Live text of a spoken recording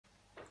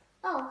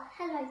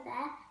Hello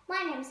there,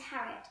 my name is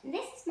Harriet and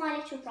this is my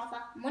little brother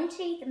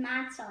Monty the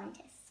mad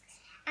scientist.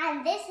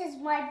 And this is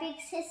my big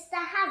sister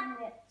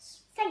Harriet.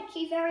 Thank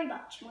you very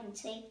much,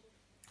 Monty.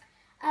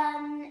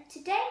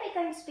 Today we're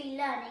going to be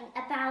learning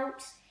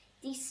about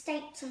the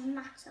states of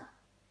matter.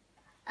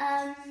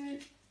 The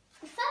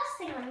first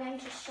thing I'm going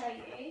to show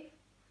you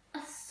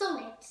are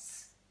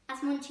solids,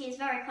 as Monty is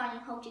very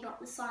kindly holding up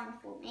the sign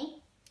for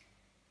me.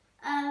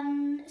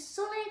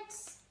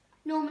 Solids,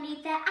 normally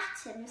they're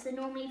atoms, they're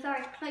normally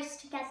very close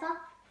together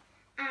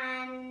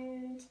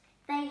and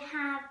they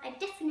have a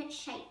definite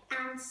shape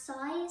and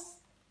size.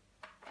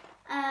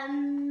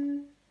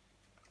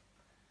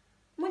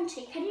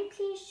 Monty, can you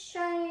please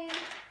show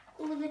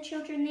all the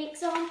children the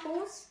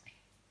examples?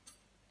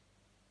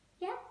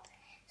 Yeah?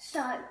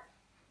 So,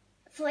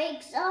 for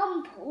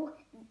example,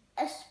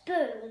 a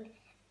spoon.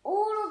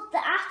 All of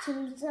the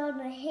atoms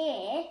on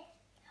here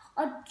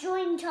are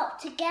joined up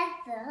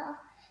together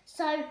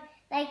so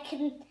they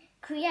can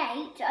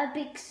create a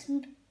big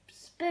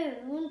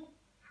spoon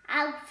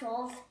out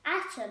of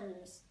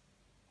atoms.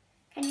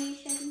 Can you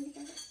show them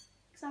the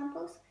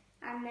examples?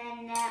 And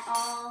then there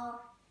are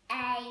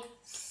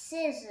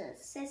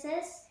scissors.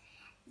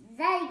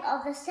 They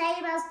are the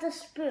same as the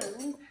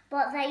spoon,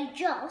 but they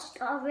just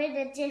are in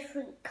a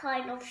different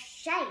kind of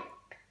shape.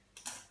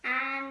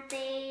 And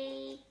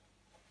the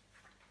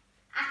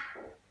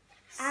apple.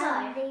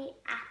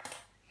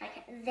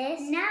 Okay.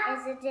 This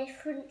is a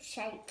different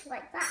shape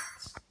like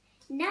that.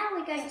 Now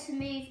we're going to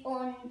move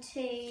on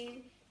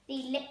to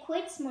the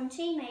liquids.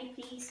 Monty, may you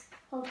please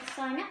hold the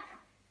sign up.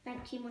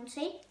 Thank you,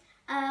 Monty.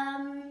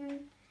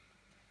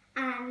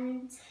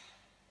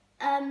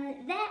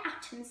 They're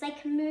atoms. They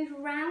can move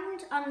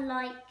around,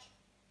 unlike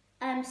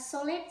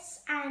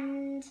solids,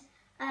 and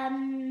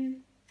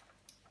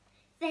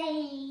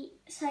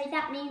so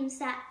that means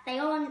that they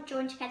aren't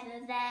joined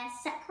together. They're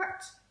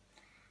separate,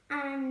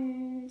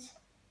 and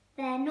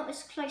they're not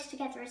as close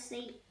together as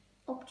the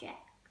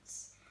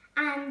objects.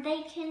 And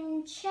they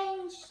can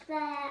change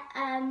their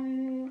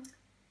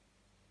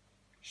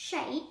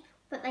shape,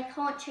 but they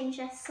can't change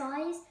their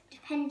size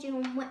depending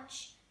on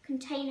which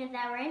container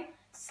they're in.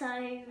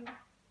 So,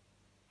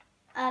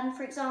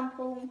 for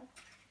example,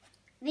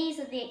 these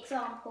are the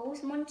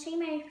examples. Monty,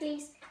 may you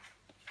please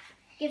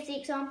give the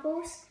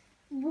examples?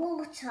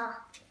 Water,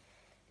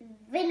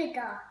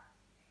 vinegar,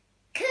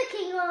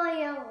 cooking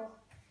oil.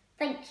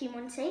 Thank you,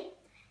 Monty.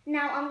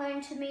 Now I'm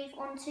going to move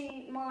on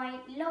to my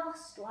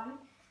last one,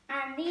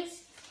 and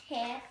these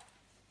here,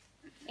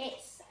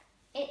 it's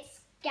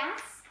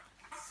gas.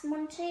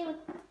 Monty,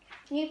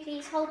 can you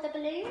please hold the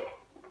balloon?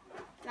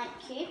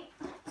 Thank you.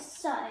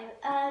 So,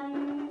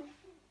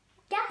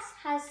 gas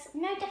has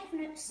no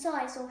definite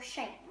size or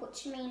shape,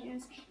 which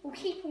means it will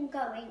keep on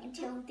going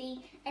until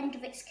the end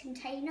of its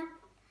container,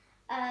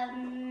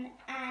 and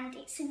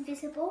it's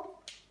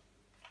invisible.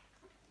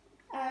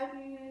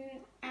 And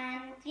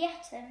the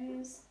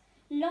atoms,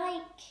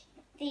 like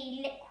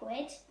the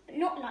liquid, but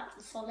not like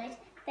the solid,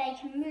 they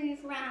can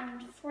move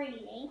around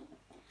freely.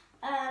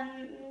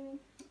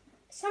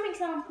 Some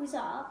examples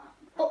are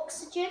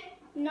oxygen,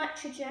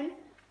 nitrogen,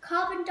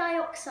 carbon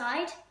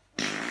dioxide,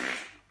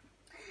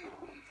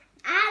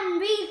 and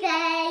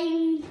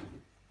methane.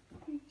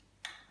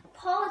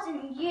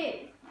 Pardon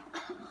you.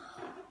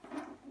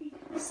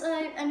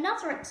 So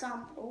another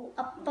example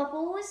are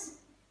bubbles,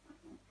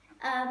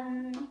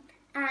 and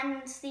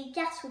the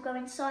gas will go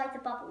inside the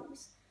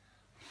bubbles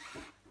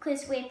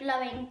because we're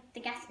blowing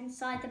the gas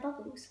inside the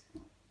bubbles.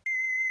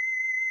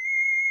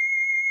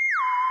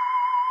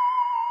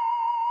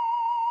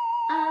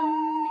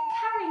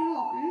 Carrying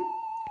on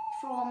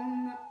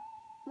from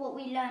what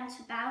we learnt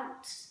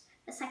about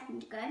a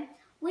second ago,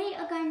 we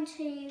are going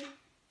to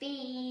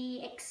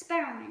be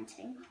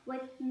experimenting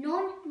with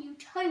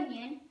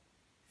non-Newtonian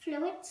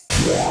fluids.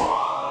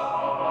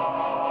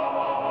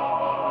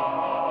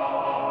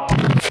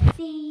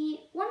 The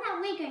one that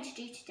we're going to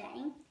do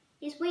today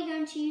is we're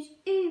going to use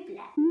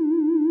oobleck,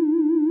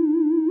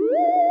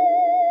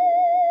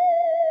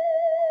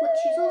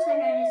 which is also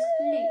known as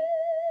glue,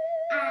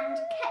 and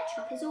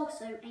ketchup is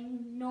also a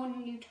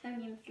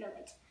non-Newtonian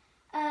fluid.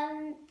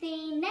 The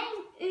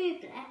name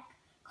oobleck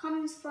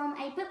comes from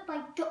a book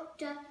by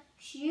Dr.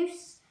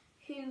 Seuss,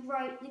 who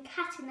wrote the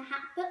Cat in the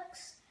Hat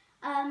books.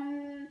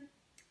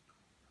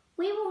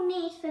 We will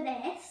need for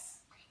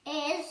this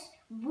is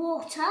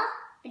water,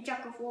 a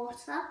jug of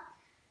water,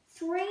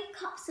 3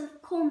 cups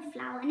of corn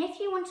flour, and if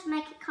you want to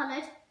make it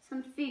coloured,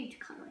 some food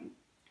colouring.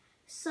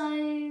 So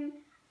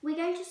we're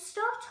going to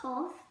start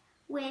off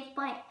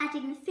by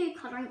adding the food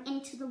colouring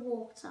into the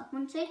water.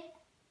 Monty?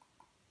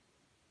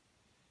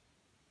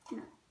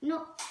 No,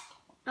 not.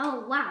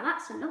 Oh wow,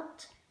 that's a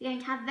lot. You're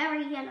going to have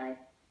very yellow.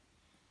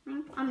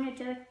 I'm going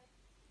to do a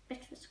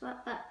bit of a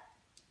squirt, but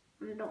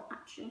I'm not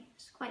actually.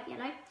 It's quite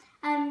yellow.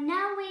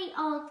 Now we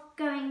are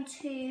going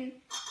to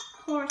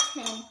pour it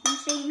in.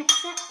 Monty,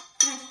 mix it.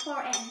 I'm going to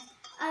pour it in.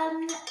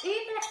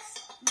 Oobleck's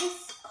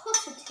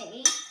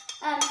viscosity,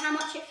 how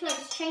much it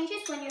floats,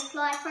 changes when you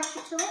apply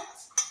pressure to it.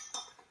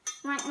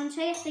 Right,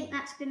 Monty, I think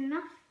that's good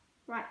enough.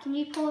 Right, can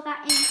you pour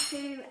that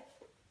into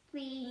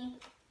the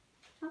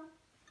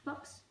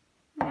box.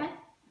 Okay.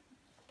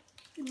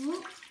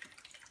 Ooh.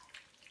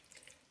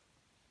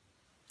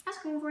 That's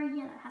gone very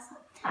yellow, hasn't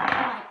it?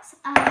 Right.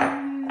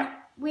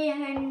 We're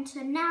going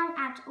to now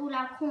add all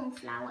our corn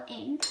flour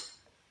in.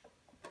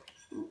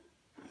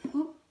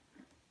 Ooh.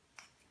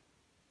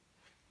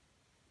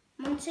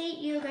 Monty,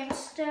 you're going to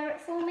stir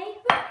it for me.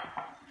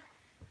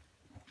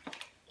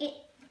 It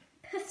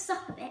puffs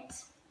up a bit.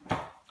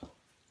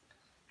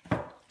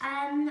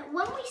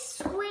 When we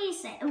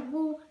squeeze it, it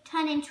will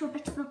turn into a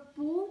bit of a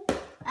ball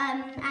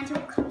and it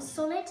will become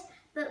solid.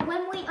 But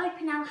when we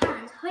open our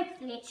hands,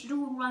 hopefully it should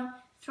all run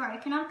through.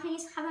 Can I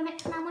please have a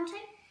mix now, Monty?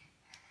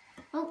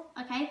 Oh,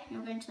 okay.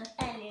 You're going to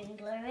alien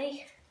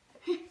glory.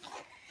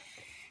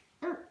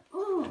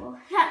 Ooh,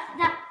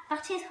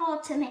 that is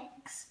hard to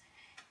mix.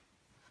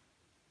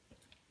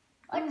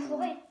 I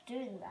tried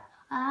doing that.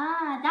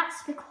 Ah,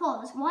 that's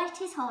because why it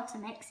is hard to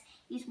mix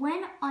is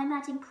when I'm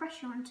adding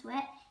pressure onto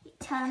it, it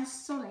turns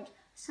solid.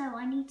 So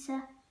I need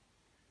to.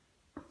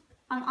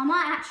 I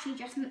might actually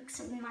just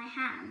mix it with my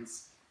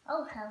hands.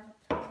 I'll have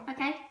it.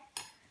 Okay.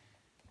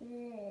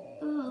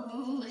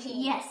 Ooh,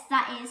 yes,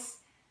 that is.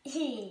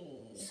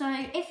 So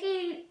if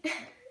you,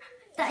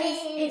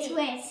 it's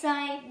weird. So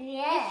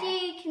if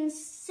you can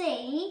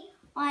see,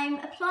 I'm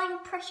applying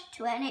pressure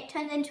to it and it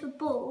turns into a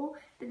ball,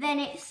 but then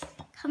it's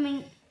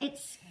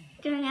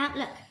going out.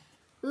 Look,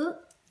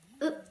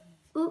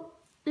 ooh,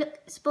 look,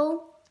 it's a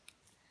ball.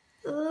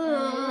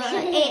 Ooh,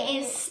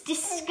 it is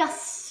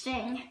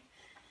disgusting.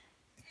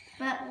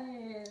 But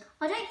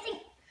I don't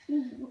think.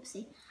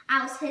 Whoopsie,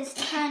 ours has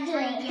turned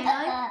very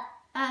yellow.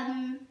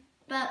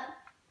 But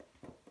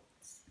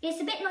it's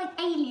a bit like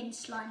alien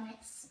slime.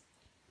 This.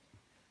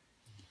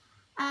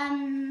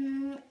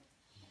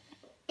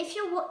 If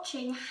you're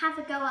watching, have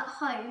a go at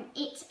home.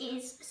 It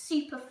is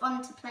super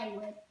fun to play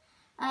with.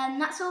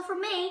 That's all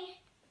from me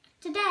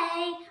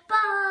today.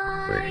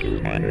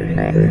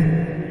 Bye.